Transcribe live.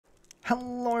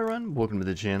Hello everyone, welcome to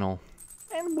the channel,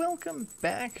 and welcome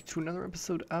back to another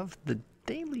episode of the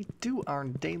Daily Our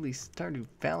Daily Stardew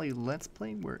Valley Let's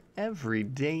Play, where every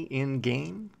day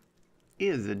in-game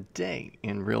is a day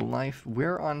in real life.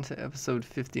 We're on to episode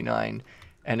 59,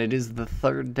 and it is the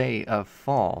third day of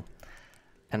fall.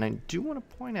 And I do want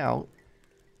to point out,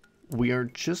 we are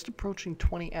just approaching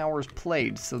 20 hours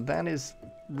played, so that is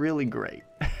really great.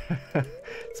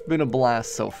 It's been a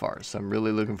blast so far, so I'm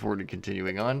really looking forward to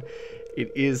continuing on. It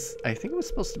is, I think it was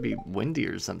supposed to be windy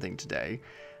or something today,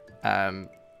 and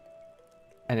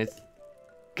it's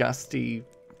gusty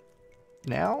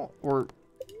now, or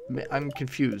I'm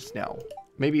confused now.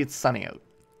 Maybe it's sunny out.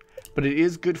 But it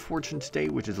is good fortune today,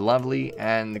 which is lovely,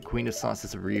 and the Queen of Sauce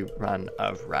is a rerun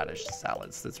of radish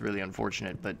salads. That's really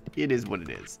unfortunate, but it is what it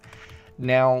is.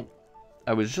 Now,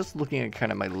 I was just looking at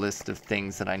kind of my list of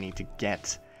things that I need to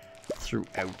get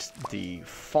throughout the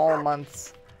fall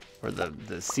months, or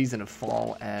the season of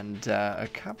fall, and a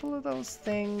couple of those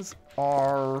things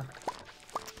are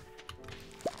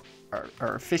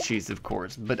fishies, of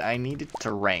course, but I need it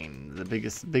to rain. The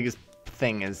biggest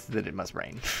thing is that it must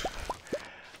rain.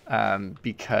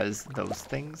 Because those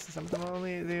things, some of them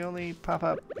only pop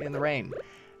up in the rain.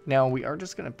 Now, we are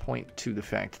just going to point to the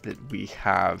fact that we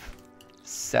have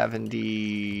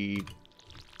 270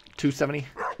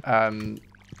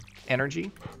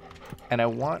 energy, and I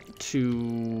want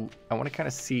to kind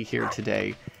of see here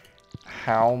today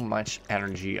how much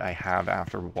energy I have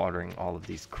after watering all of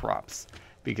these crops,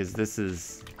 because this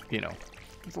is, you know,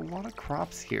 there's a lot of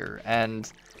crops here, and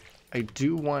I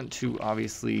do want to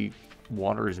obviously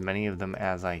water as many of them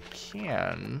as I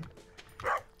can,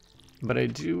 but I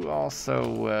do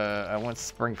also I want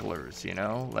sprinklers, you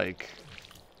know, like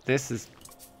this is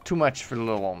too much for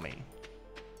little old me.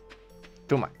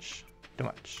 Too much.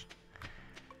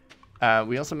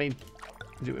 We also made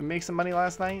some money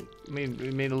last night. We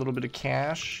made a little bit of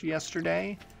cash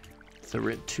yesterday, so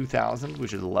we're at 2,000,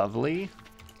 which is lovely.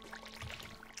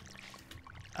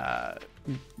 I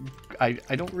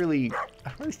don't really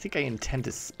think I intend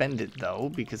to spend it though,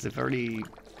 because I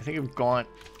think I've got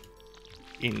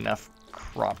enough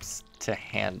crops to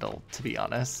handle, to be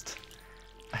honest.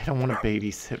 I don't want to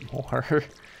babysit more.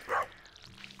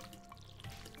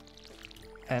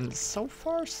 And so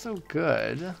far so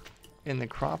good in the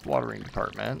crop watering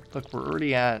department. Look, we're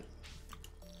already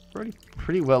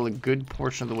pretty well a good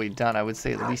portion of the way done. I would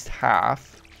say at least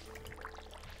half.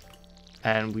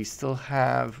 And we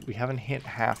haven't hit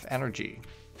half energy,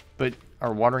 but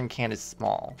our watering can is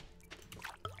small,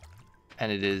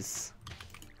 and it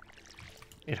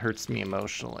hurts me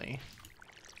emotionally.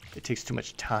 It takes too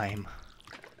much time.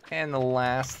 And the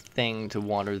last thing to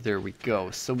water, there we go.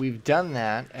 So we've done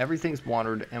that, everything's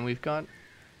watered, and we've got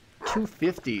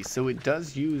 250, so it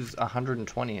does use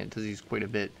 120, it does use quite a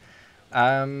bit.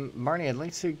 Marnie, I'd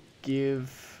like to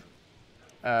give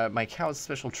my cows a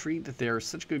special treat. That they're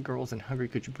such good girls and hungry.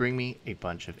 Could you bring me a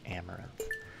bunch of amaranth?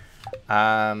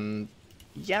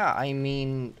 Yeah, I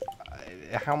mean,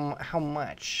 how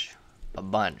much? A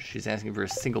bunch. She's asking for a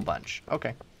single bunch.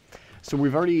 Okay. So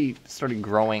we've already started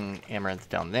growing amaranth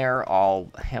down there. I'll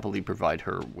happily provide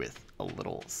her with a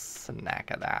little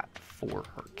snack of that for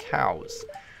her cows.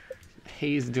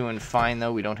 Hay's doing fine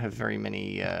though. We don't have very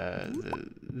many,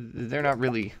 they're not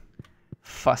really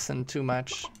fussing too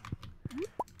much.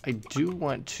 I do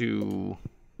want to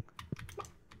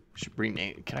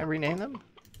rename. Can I rename them?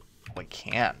 Oh, I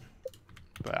can.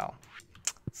 Well,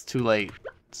 it's too late.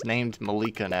 It's named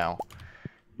Malika now.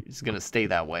 It's gonna stay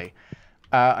that way.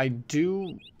 I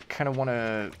do kind of want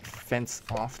to fence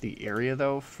off the area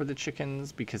though for the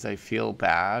chickens, because I feel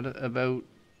bad about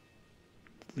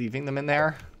leaving them in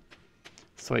there.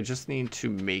 So I just need to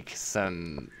make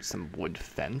some wood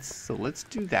fence. So let's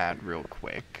do that real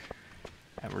quick.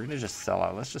 And we're gonna just sell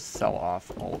out. Let's just sell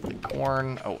off all of the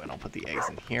corn. Oh, and I'll put the eggs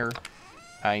in here.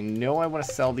 I know I want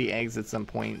to sell the eggs at some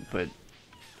point, but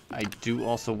I do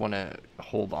also want to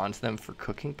hold on to them for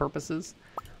cooking purposes.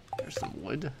 There's some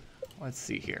wood. Let's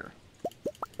see here.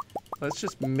 Let's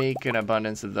just make an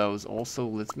abundance of those. Also,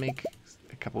 let's make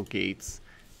a couple gates.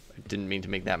 I didn't mean to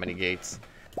make that many gates.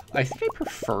 I think I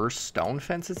prefer stone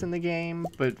fences in the game,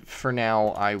 but for now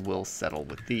I will settle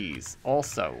with these.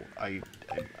 Also, I'm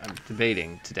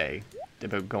debating today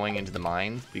about going into the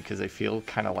mines, because I feel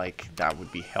kind of like that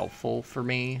would be helpful for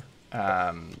me.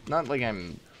 Not like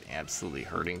I'm absolutely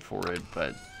hurting for it,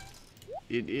 but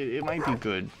it might be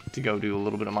good to go do a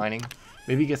little bit of mining.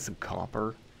 Maybe get some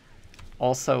copper.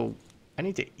 Also, I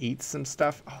need to eat some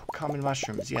stuff. Oh, common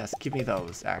mushrooms. Yes, give me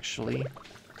those, actually.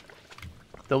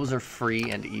 Those are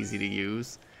free and easy to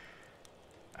use.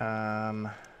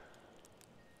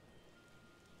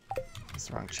 It's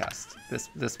the wrong chest.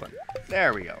 This one.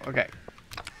 There we go. Okay.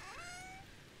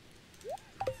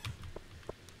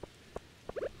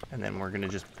 And then we're going to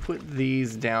just put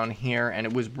these down here. And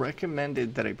it was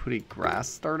recommended that I put a grass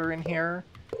starter in here,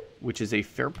 which is a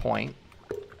fair point.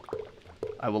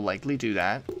 I will likely do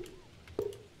that.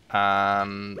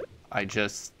 I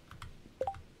just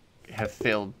have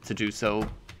failed to do so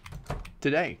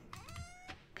today.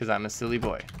 Because I'm a silly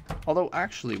boy. Although,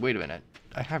 actually, wait a minute.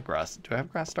 I have grass. Do I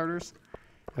have grass starters?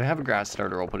 If I have a grass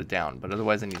starter, I'll put it down. But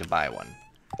otherwise, I need to buy one.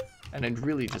 And I'd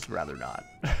really just rather not.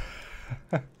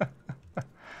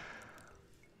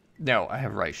 No, I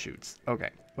have rice shoots. Okay.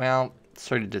 Well,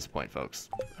 sorry to disappoint, folks.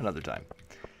 Another time.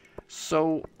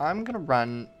 So, I'm going to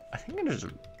run... I think I'm going to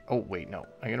just... Oh, wait, no.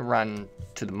 I'm going to run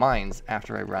to the mines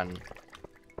after I run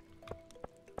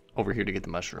over here to get the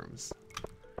mushrooms.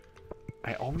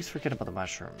 I always forget about the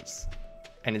mushrooms.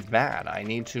 And it's bad. I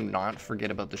need to not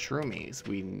forget about the shroomies.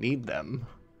 We need them.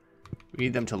 We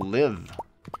need them to live.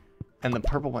 And the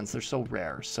purple ones, they're so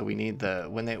rare. So we need the...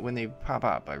 When they pop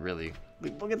up, I really...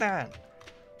 Look at that!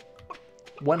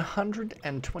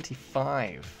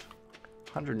 125.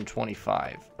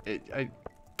 125.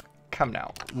 Come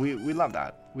now. We love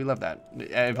that. We love that.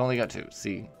 I've only got 2.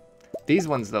 See? These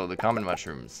ones, though, the common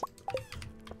mushrooms,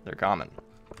 they're common.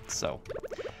 So,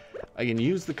 I can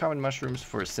use the common mushrooms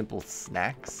for simple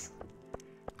snacks.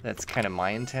 That's kind of my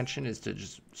intention, is to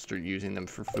just start using them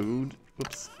for food.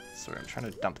 Whoops. Sorry, I'm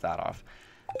trying to dump that off.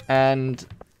 And,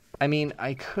 I mean,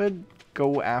 I could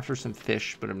go after some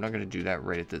fish, but I'm not going to do that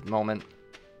right at this moment.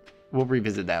 We'll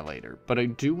revisit that later. But I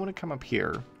do want to come up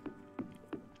here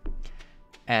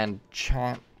and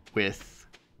chat with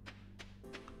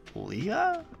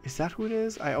Leah? Is that who it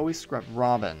is? I always scrub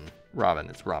Robin. Robin,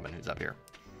 it's Robin who's up here.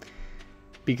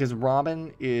 Because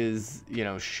Robin is, you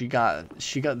know, she got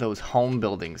those home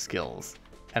building skills.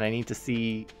 And I need to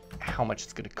see how much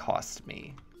it's going to cost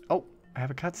me. Oh, I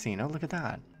have a cutscene. Oh, look at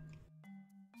that.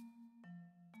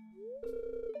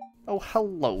 Oh,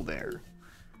 hello there.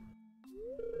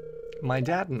 My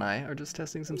dad and I are just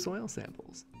testing some soil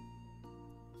samples.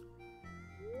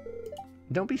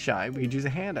 Don't be shy. We could use a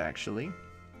hand, actually.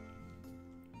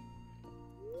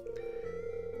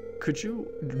 Could you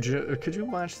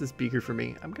watch this beaker for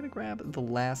me? I'm gonna grab the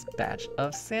last batch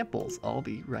of samples. I'll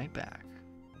be right back.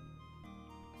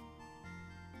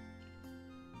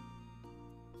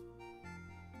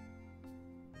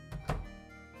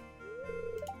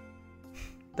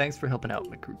 Thanks for helping out,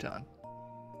 McCrouton.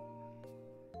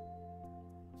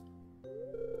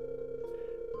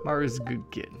 Maru's a good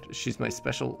kid. She's my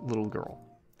special little girl.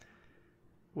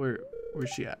 Where's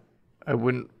she at? I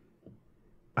wouldn't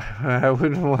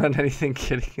want anything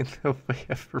getting in the way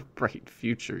of her bright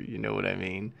future, you know what I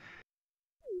mean?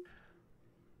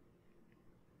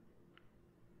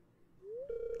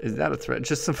 Is that a threat?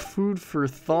 Just some food for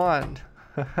thought.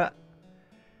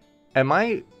 Am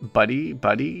I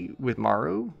buddy with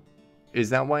Maru?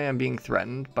 Is that why I'm being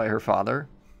threatened by her father?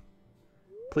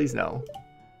 Please no.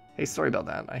 Hey, sorry about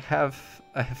that.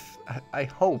 I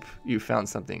hope you found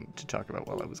something to talk about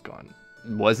while I was gone.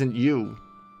 It wasn't you.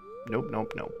 Nope. I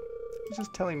was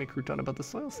just telling McCrouton about the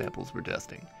soil samples we're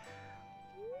testing.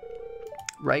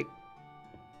 Right,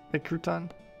 McCrouton?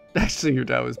 Actually, your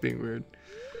dad was being weird.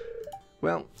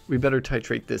 Well, we better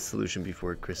titrate this solution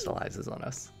before it crystallizes on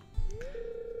us.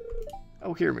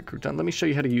 Oh, here, McCrouton, let me show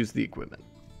you how to use the equipment.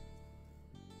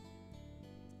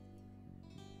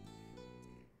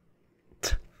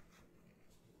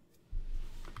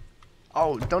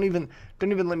 Oh, don't even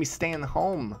let me stay in the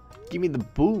home. Give me the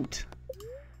boot.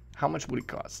 How much would it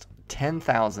cost?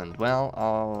 10,000.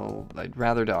 Well, I'd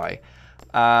rather die.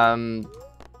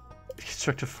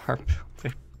 Construct a farm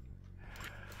building.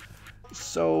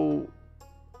 So,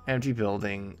 empty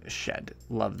building, shed.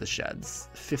 Love the sheds.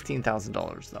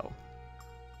 $15,000 though.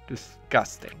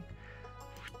 Disgusting.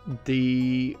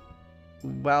 The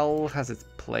well has its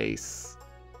place.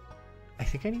 I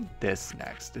think I need this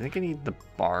next. I think I need the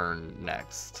barn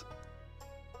next.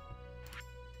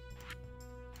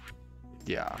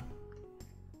 Yeah.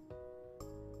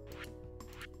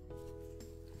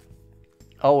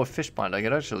 Oh, a fish pond. I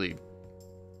could actually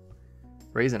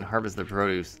raise and harvest the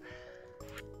produce.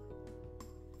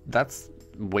 That's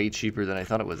way cheaper than I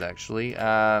thought it was, actually.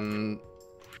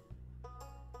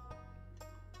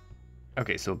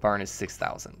 Okay, so a barn is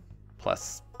 6,000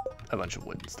 plus a bunch of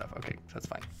wood and stuff. Okay, that's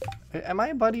fine. Am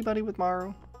I buddy with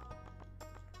Maru?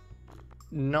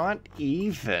 Not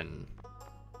even.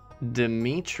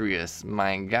 Demetrius,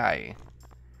 my guy.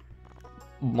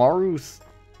 Maru's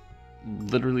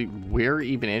literally, where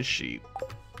even is she?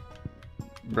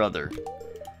 Brother,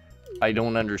 I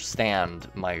don't understand,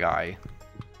 my guy.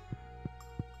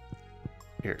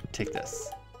 Here, take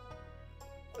this.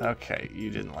 Okay, you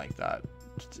didn't like that.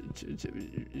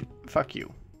 Fuck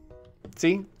you.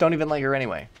 See? Don't even like her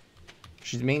anyway.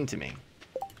 She's mean to me.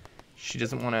 She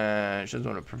doesn't want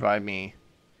to provide me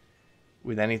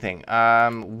with anything.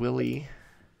 Willy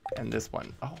and this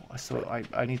one. Oh, so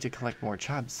I need to collect more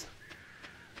chubs.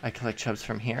 I collect chubs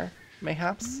from here,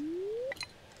 mayhaps?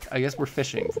 I guess we're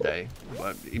fishing today,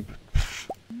 but it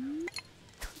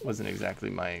wasn't exactly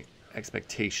my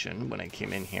expectation when I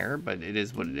came in here, but it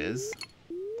is what it is.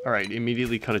 Alright,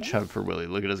 immediately cut a chub for Willy.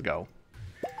 Look at us go.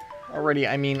 Alrighty,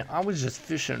 I mean, I was just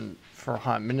fishing for a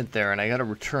hot minute there, and I gotta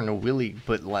return to Willy,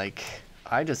 but, like,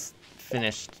 I just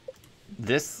finished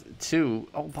this, too.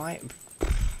 Oh,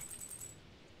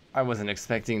 I wasn't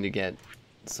expecting to get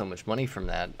so much money from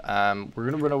that. We're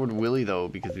gonna run over to Willy, though,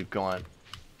 because we've got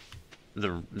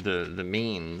the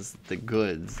means, the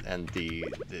goods, and the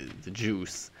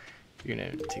juice. You're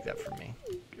gonna take that from me.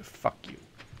 Fuck you.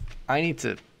 I need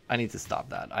to stop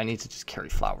that. I need to just carry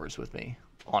flowers with me,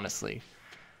 honestly.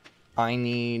 I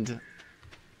need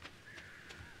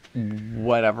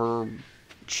whatever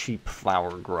cheap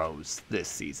flower grows this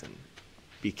season,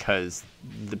 because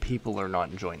the people are not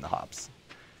enjoying the hops.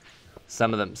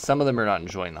 Some of them are not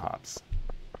enjoying the hops,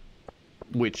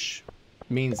 which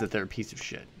means that they're a piece of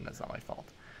shit, and that's not my fault.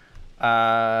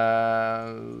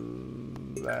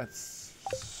 That's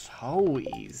so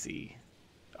easy.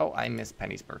 Oh, I missed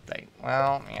Penny's birthday.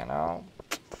 Well, you know,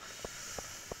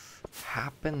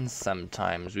 happens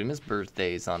sometimes. We miss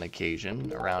birthdays on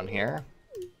occasion around here.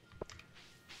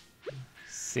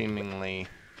 Seemingly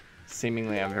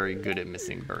I'm very good at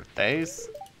missing birthdays.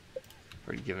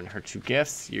 Already given her 2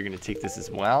 gifts. You're gonna take this as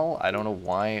well. I don't know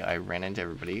why I ran into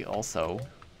everybody. Also,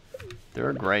 there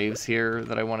are graves here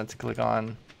that I wanted to click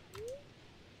on.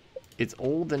 It's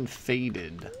old and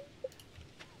faded.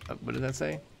 What did that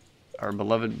say? Our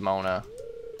beloved Mona.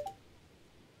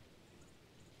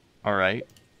 Alright.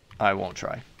 I won't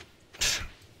try.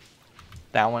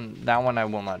 that one I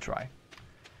will not try.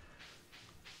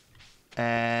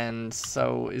 And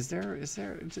so does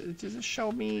it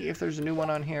show me if there's a new one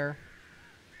on here?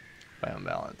 Biome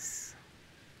balance.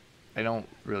 I don't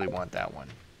really want that one.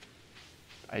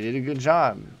 I did a good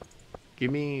job. Give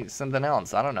me something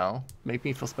else. I don't know. Make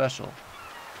me feel special.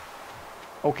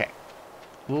 Okay.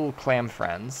 Little clam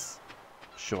friends.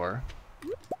 Sure.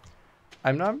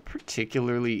 I'm not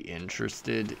particularly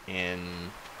interested in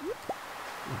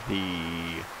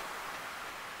the...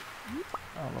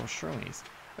 Oh, little shroomies.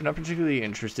 I'm not particularly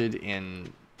interested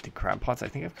in the crab pots. I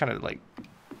think I've kind of, like,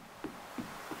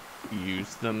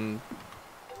 used them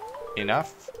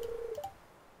enough.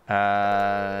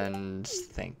 And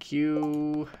thank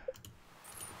you.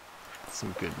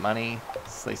 Some good money.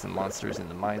 Slay some monsters in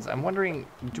the mines. I'm wondering,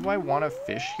 do I want to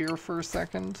fish here for a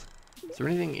second? Is there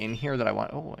anything in here that I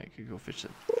want? Oh, I could go fish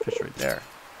right there.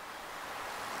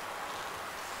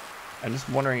 I'm just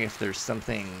wondering if there's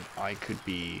something I could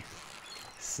be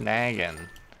snagging.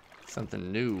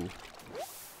 Something new.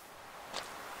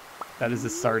 That is a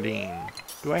sardine.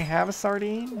 Do I have a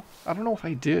sardine? I don't know if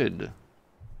I did.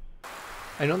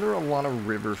 I know there are a lot of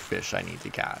river fish I need to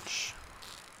catch.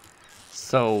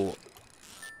 So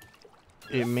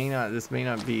this may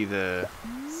not be the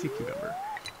sea cucumber.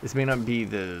 This may not be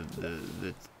the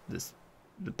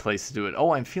place to do it.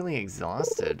 Oh, I'm feeling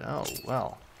exhausted. Oh,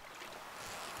 well.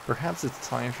 Perhaps it's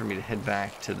time for me to head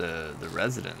back to the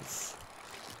residence.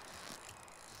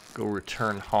 Go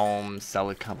return home, sell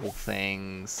a couple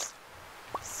things.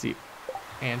 See,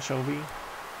 anchovy.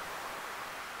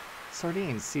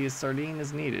 Sardines. See, a sardine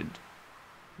is needed.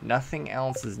 Nothing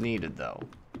else is needed, though.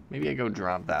 Maybe I go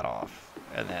drop that off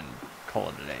and then call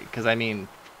it a day. Because, I mean,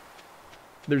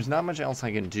 there's not much else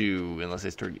I can do unless I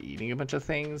start eating a bunch of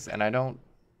things. And I don't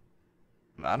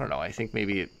know. I think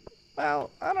maybe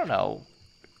well, I don't know.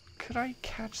 Could I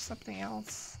catch something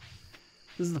else?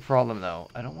 This is the problem, though.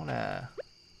 I don't want to...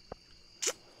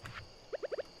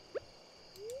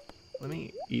 Let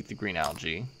me eat the green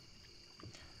algae.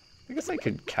 I guess I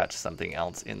could catch something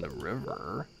else in the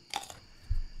river.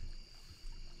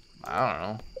 I don't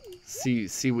know.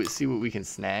 See what we can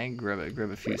snag. Grab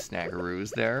a few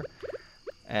snaggaroos there,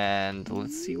 and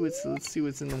let's see what's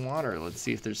in the water. Let's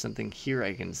see if there's something here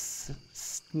I can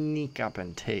sneak up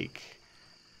and take.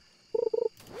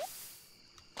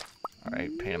 All right,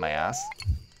 pain in my ass.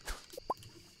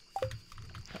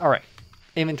 All right,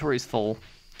 inventory's full.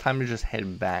 Time to just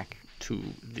head back to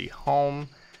the home.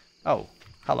 Oh,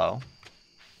 hello.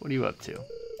 What are you up to?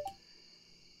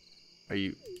 Are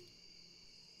you...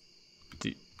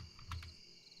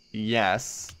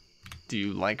 Yes. Do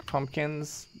you like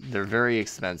pumpkins? They're very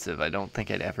expensive. I don't think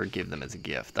I'd ever give them as a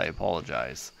gift. I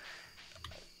apologize.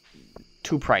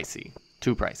 too pricey.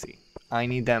 Too pricey. I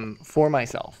need them for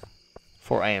myself.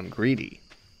 For I am greedy.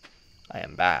 I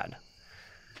am bad.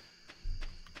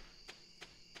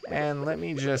 And let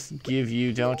me just give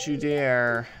you, don't you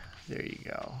dare. There you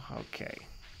go. Okay.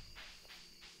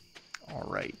 All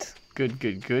right. Good,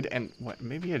 good, good. And what?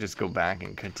 Maybe I just go back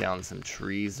and cut down some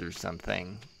trees or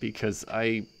something, because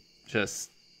I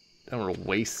don't want to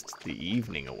waste the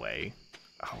evening away.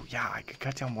 Oh yeah, I could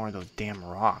cut down more of those damn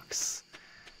rocks.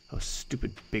 Those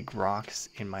stupid big rocks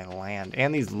in my land.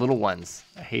 And these little ones.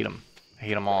 I hate them. I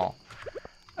hate them all.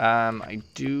 I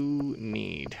do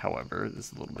need, however,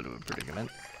 this is a little bit of a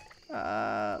predicament.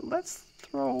 Let's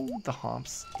throw the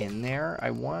hops in there.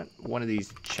 I want one of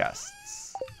these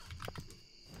chests.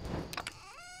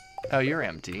 Oh, you're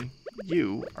empty.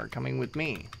 You are coming with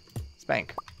me.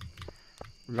 Spank.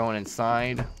 We're going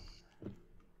inside.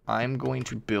 I'm going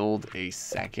to build a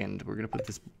second. We're going to put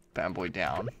this bad boy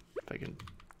down. If I can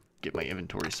get my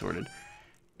inventory sorted.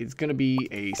 It's going to be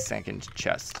a second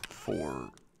chest for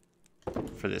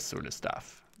this sort of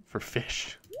stuff. For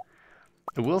fish.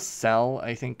 It will sell,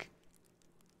 I think.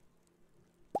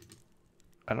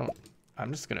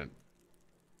 I'm just going to.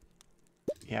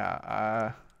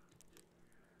 Yeah,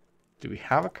 do we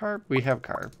have a carp? We have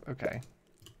carp. Okay.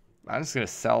 I'm just going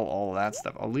to sell all of that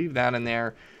stuff. I'll leave that in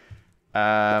there.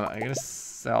 I'm going to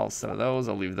sell some of those.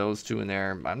 I'll leave those two in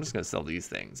there. I'm just going to sell these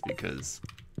things because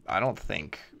I don't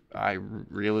think I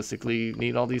realistically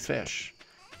need all these fish.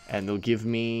 And they'll give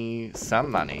me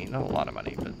some money. Not a lot of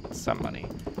money, but some money.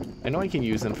 I know I can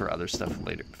use them for other stuff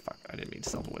later. Fuck, I didn't mean to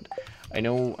sell the wood. I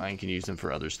know I can use them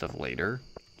for other stuff later.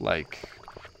 Like,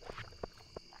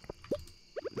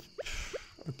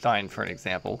 dying for an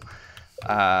example.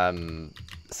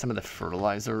 Some of the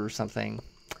fertilizer or something.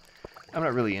 I'm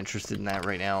not really interested in that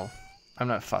right now. I'm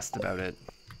not fussed about it.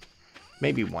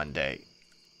 Maybe one day.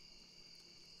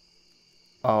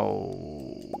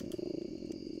 Oh,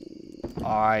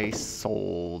 I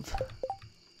sold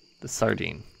the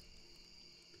sardine.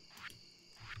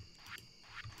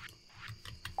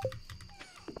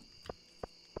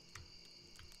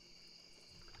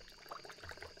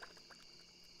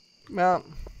 Well,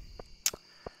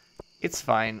 it's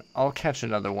fine. I'll catch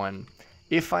another one.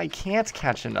 If I can't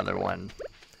catch another one,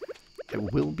 I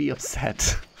will be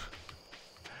upset.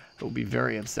 I will be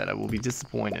very upset. I will be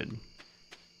disappointed.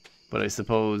 But I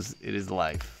suppose it is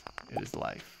life. It is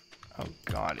life. Oh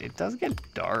god, it does get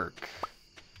dark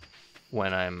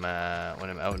when I'm out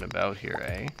and about here,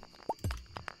 eh?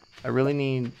 I really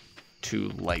need to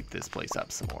light this place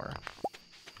up some more.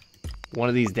 One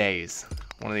of these days.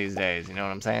 One of these days, you know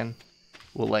what I'm saying?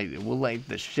 We'll light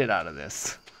the shit out of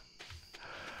this.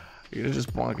 We're gonna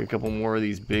just bonk a couple more of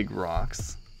these big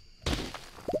rocks.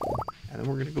 And then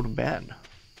we're gonna go to bed.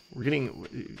 We're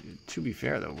getting, to be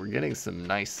fair though, we're getting some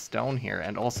nice stone here.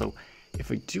 And also,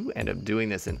 if we do end up doing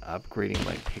this and upgrading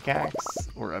my pickaxe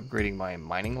or upgrading my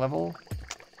mining level,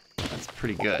 that's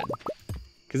pretty good.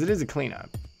 Because it is a cleanup.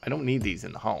 I don't need these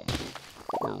in the home.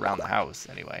 Or around the house,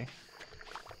 anyway.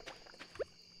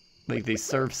 Like, they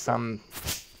serve some...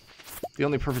 The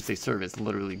only purpose they serve is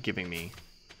literally giving me...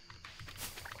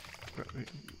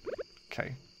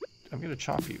 Okay. I'm gonna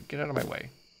chop you. Get out of my way.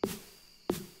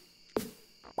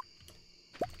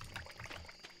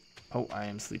 Oh, I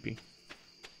am sleepy.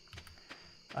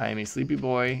 I am a sleepy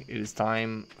boy. It is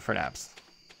time for naps.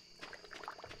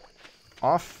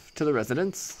 Off to the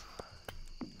residence.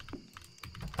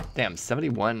 Damn,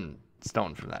 71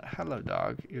 stone from that. Hello,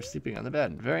 dog. You're sleeping on the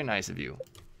bed. Very nice of you.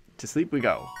 To sleep we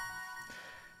go.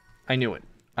 I knew it.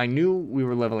 I knew we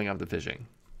were leveling up the fishing.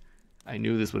 I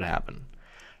knew this would happen.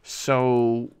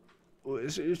 So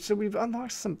we've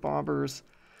unlocked some bobbers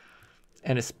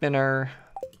and a spinner,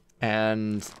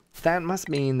 and that must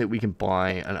mean that we can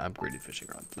buy an upgraded fishing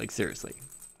rod. Like, seriously.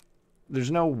 There's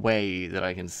no way that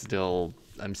I'm still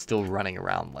running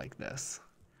around like this.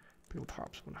 Build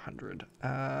hops 100.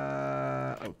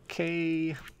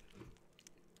 Okay.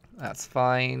 That's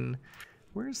fine.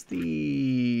 Where's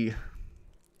the...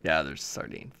 Yeah, there's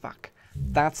sardine. Fuck.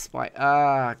 That's why...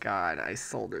 Ah, God. I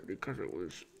sold it because it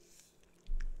was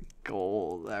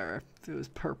gold there. It was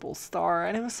purple star,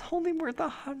 and it was only worth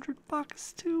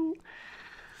 $100 too.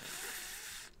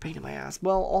 Pain in my ass.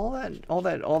 Well, all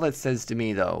that says to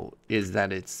me, though, is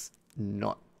that it's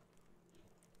not...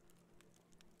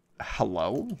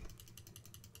 Hello?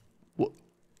 What?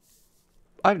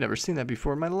 I've never seen that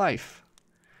before in my life.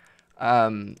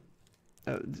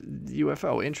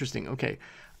 UFO, interesting. Okay.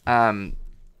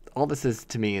 All this says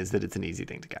to me is that it's an easy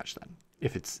thing to catch. Then,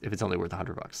 if it's only worth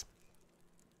 $100,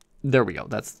 there we go.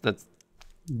 That's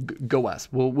go us.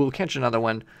 We'll catch another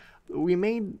one. We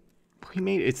made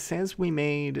it says we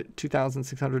made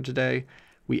 2,600 today.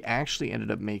 We actually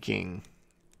ended up making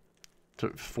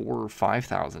 4,000 or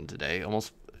 5,000 today.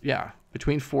 Almost, yeah,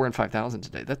 between 4,000 and 5,000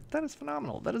 today. That is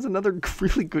phenomenal. That is another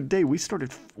really good day. We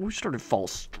started fall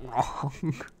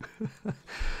strong.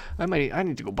 I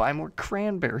need to go buy more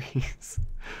cranberries.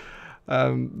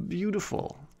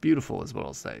 Beautiful is what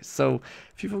I'll say. So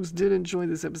if you folks did enjoy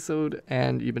this episode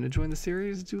and you've been enjoying the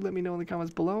series, do let me know in the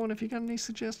comments below. And if you got any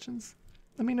suggestions,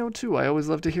 let me know too. I always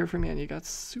love to hear from you, and you got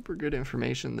super good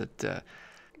information that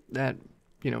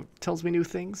tells me new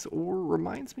things or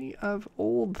reminds me of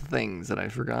old things that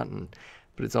I've forgotten.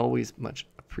 But it's always much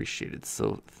appreciated.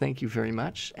 So thank you very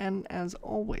much. And as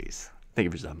always, thank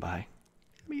you for stopping by.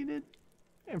 I mean it.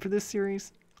 And for this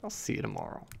series, I'll see you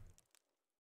tomorrow.